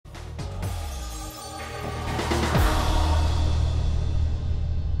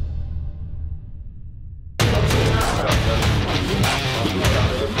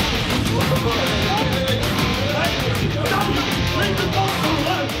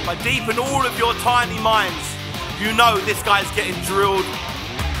but deep in all of your tiny minds, you know this guy's getting drilled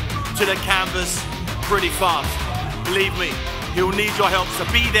to the canvas pretty fast. Believe me, he'll need your help, so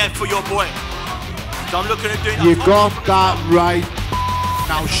be there for your boy. So I'm looking at doing that. You got that right.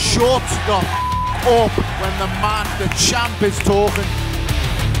 Now shut the up when the man, the champ, is talking.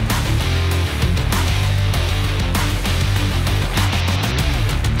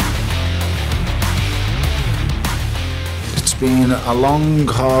 It's been a long,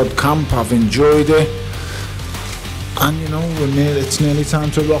 hard camp. I've enjoyed it, and you know, it's nearly time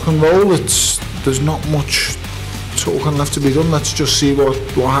to rock and roll. There's not much talking left to be done. Let's just see what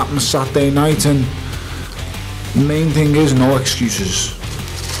happens Saturday night, and the main thing is no excuses.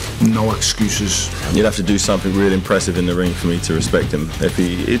 No excuses. You'd have to do something really impressive in the ring for me to respect him.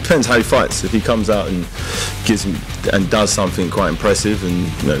 It depends how he fights. If he comes out and does something quite impressive, and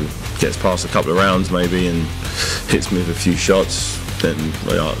you know, gets past a couple of rounds maybe and hits me with a few shots, then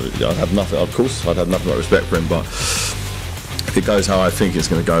I'd have nothing. Of course, I'd have nothing but respect for him. But if it goes how I think it's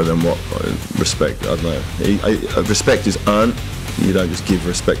going to go, then what respect? I don't know. Respect is earned. You don't just give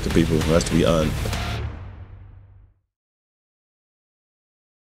respect to people. It has to be earned.